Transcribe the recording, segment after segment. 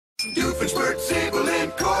Doofenshmirtz Evil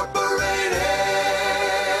Incorporated.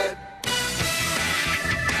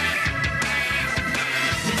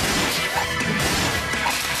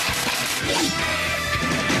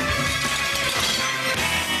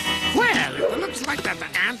 Well, it looks like that the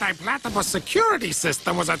anti-platypus security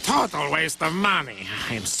system was a total waste of money.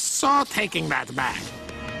 I'm so taking that back.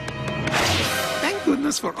 Thank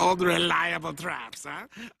goodness for old reliable traps, huh?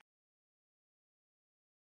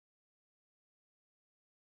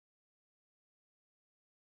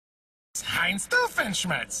 Heinz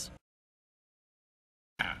Doofenshmirtz.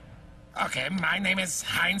 Okay, my name is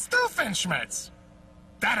Heinz Doofenshmirtz.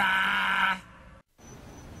 Ta-da!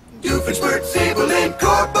 Doofenshmirtz Evil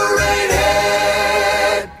Incorporated.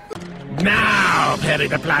 Now, Perry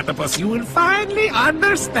the Platypus, you will finally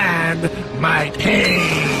understand my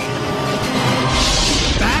pain.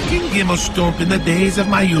 Back in Gimmelstump in the days of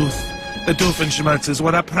my youth, the Doofenshmirtzes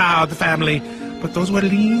were a proud family. But those were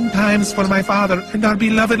lean times for my father, and our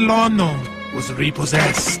beloved lawn gnome was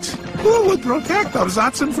repossessed. Who would protect our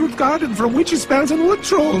Zatzenfruit garden from witches' spells and wood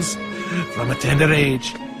trolls? From a tender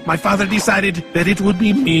age, my father decided that it would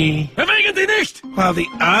be me. Bewegen Sie nicht! While the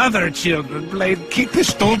other children played kick the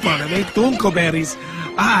stolper and ate dunkelberries,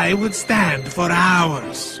 I would stand for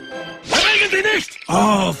hours. Bewegen Sie nicht!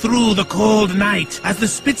 All through the cold night, as the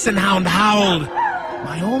Spitzenhound howled,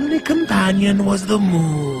 my only companion was the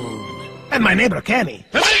moon. And my neighbor, Kenny.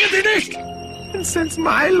 And since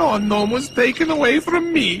my lawn gnome was taken away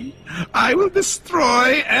from me, I will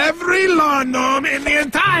destroy every lawn gnome in the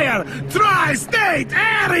entire tri-state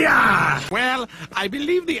area! Well, I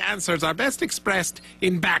believe the answers are best expressed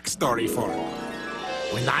in backstory form.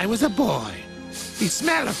 When I was a boy, the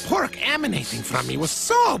smell of pork emanating from me was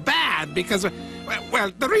so bad because,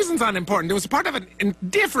 well, the reason's unimportant. It was part of a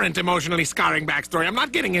different emotionally scarring backstory. I'm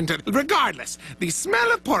not getting into it. Regardless, the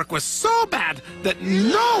smell of pork was so bad that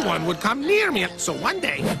no one would come near me. So one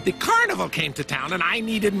day, the carnival came to town and I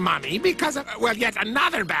needed money because of, well, yet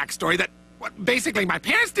another backstory that, well, basically, my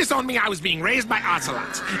parents disowned me. I was being raised by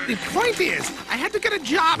ocelots. The point is, I had to get a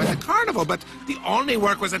job at the carnival, but the only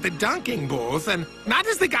work was at the dunking booth, and not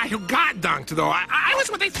as the guy who got dunked, though. I was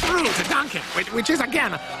what they threw to dunk him, which is,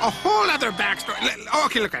 again, a whole other backstory.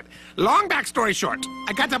 Okay, look at it. Long backstory short.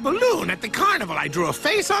 I got a balloon at the carnival. I drew a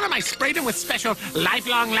face on him. I sprayed him with special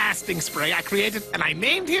lifelong lasting spray I created, and I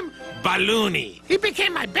named him Balloony. He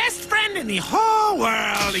became my best friend in the whole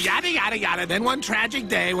world, yada, yada, yada. Then one tragic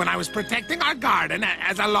day when I was protecting our garden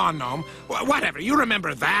as a lawn gnome, whatever, you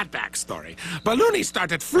remember that backstory. Balloony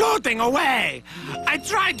started floating away. I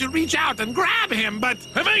tried to reach out and grab him, but...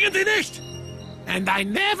 And I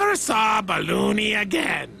never saw Balloony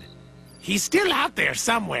again. He's still out there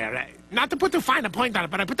somewhere. Not to put too fine a point on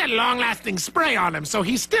it, but I put that long-lasting spray on him, so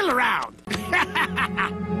he's still around.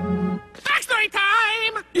 Backstory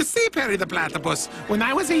time! You see, Perry the Platypus, when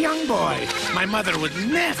I was a young boy, my mother would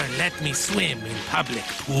never let me swim in public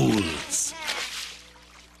pools.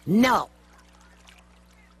 No.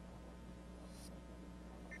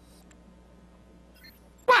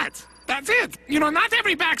 What? That's it. You know, not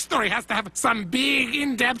every backstory has to have some big,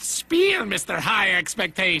 in-depth spiel, Mr. High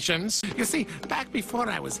Expectations. You see, back before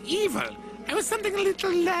I was evil, I was something a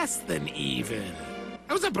little less than evil.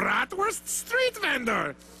 I was a bratwurst street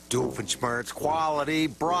vendor. Doofenshmirtz quality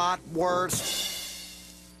bratwurst.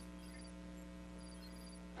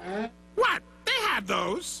 What? They had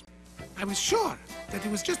those. I was sure that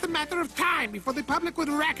it was just a matter of time before the public would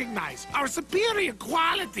recognize our superior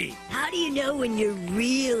quality. How do you know when you're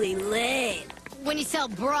really lame? When you sell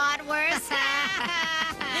bratwurst?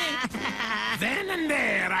 Then and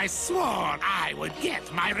there, I swore I would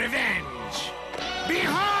get my revenge.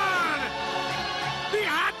 Behold! The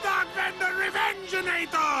hot dog vendor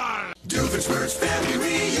Revengeinator! Doofenshmirtz family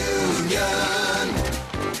reunion.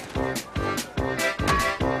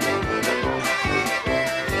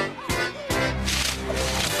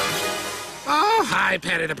 Oh, hi,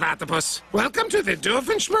 Perry the Platypus. Welcome to the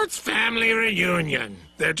Doofenshmirtz family reunion.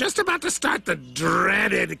 They're just about to start the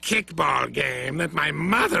dreaded kickball game that my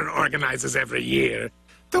mother organizes every year.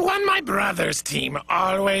 The one my brother's team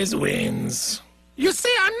always wins. You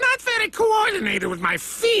see, I'm not very coordinated with my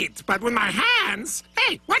feet, but with my hands...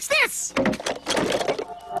 Hey, watch this!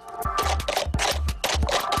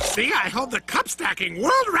 See, I hold the cup-stacking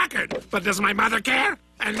world record, but does my mother care?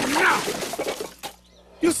 And no!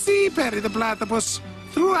 You see, Perry the Platypus,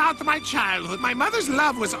 throughout my childhood, my mother's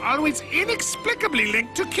love was always inexplicably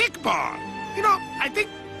linked to kickball. You know, I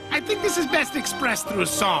think this is best expressed through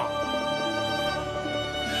song.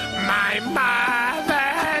 My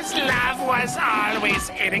mother's This love was always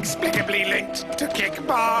inexplicably linked to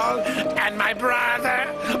kickball, and my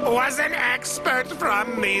brother was an expert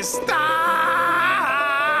from the start.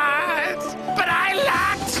 But I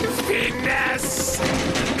lacked finesse,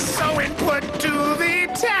 so when put to the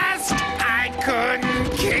test, I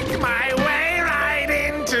couldn't kick my way right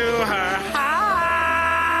into her heart.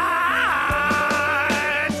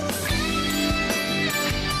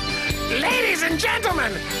 Ladies and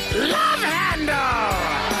gentlemen, Love Handle!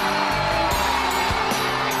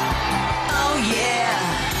 Oh yeah.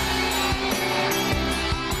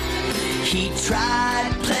 He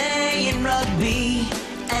tried playing rugby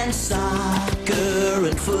and soccer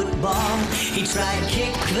and football. He tried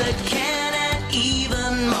kick the can and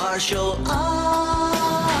even martial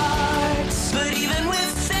arts. But even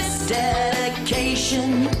with this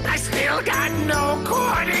dedication, I still got no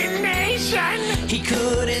coordination. he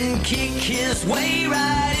couldn't kick his way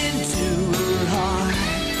right into her heart.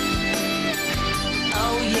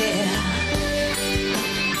 Oh yeah.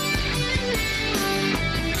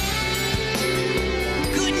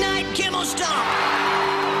 Good night, Kimmel Stomp.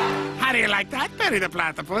 How do you like that, Perry the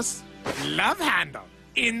Platypus? Love Handle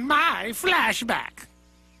in my flashback.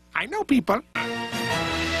 I know people.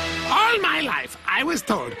 All my life, I was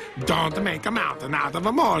told, don't make a mountain out of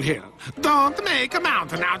a molehill. Don't make a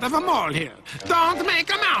mountain out of a molehill. Don't make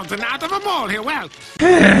a mountain out of a molehill. Well,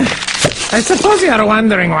 I suppose you're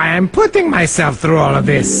wondering why I'm putting myself through all of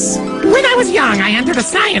this. When I was young, I entered a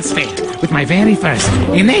science fair with my very first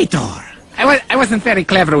Innator. I wasn't very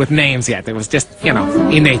clever with names yet. It was just,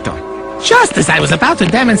 Innator. Just as I was about to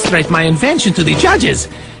demonstrate my invention to the judges,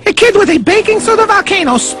 a kid with a baking soda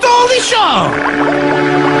volcano stole the show!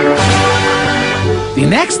 The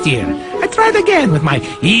next year, I tried again with my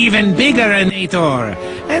even bigger Innator.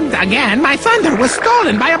 And again, my thunder was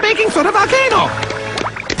stolen by a baking soda volcano.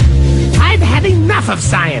 I'd had enough of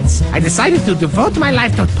science. I decided to devote my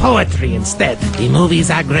life to poetry instead. The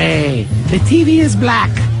movies are gray. The TV is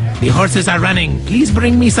black. The horses are running. Please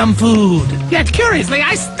bring me some food. Yet, curiously,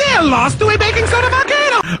 I still lost to a baking soda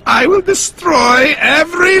volcano. I will destroy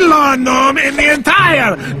every lawn gnome in the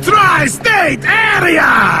entire tri-state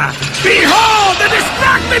area. Behold the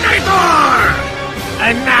Destructinator!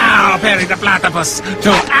 And now, Perry the Platypus,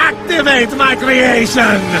 to activate my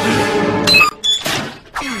creation.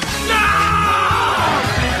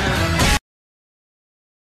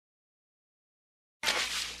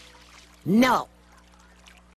 No.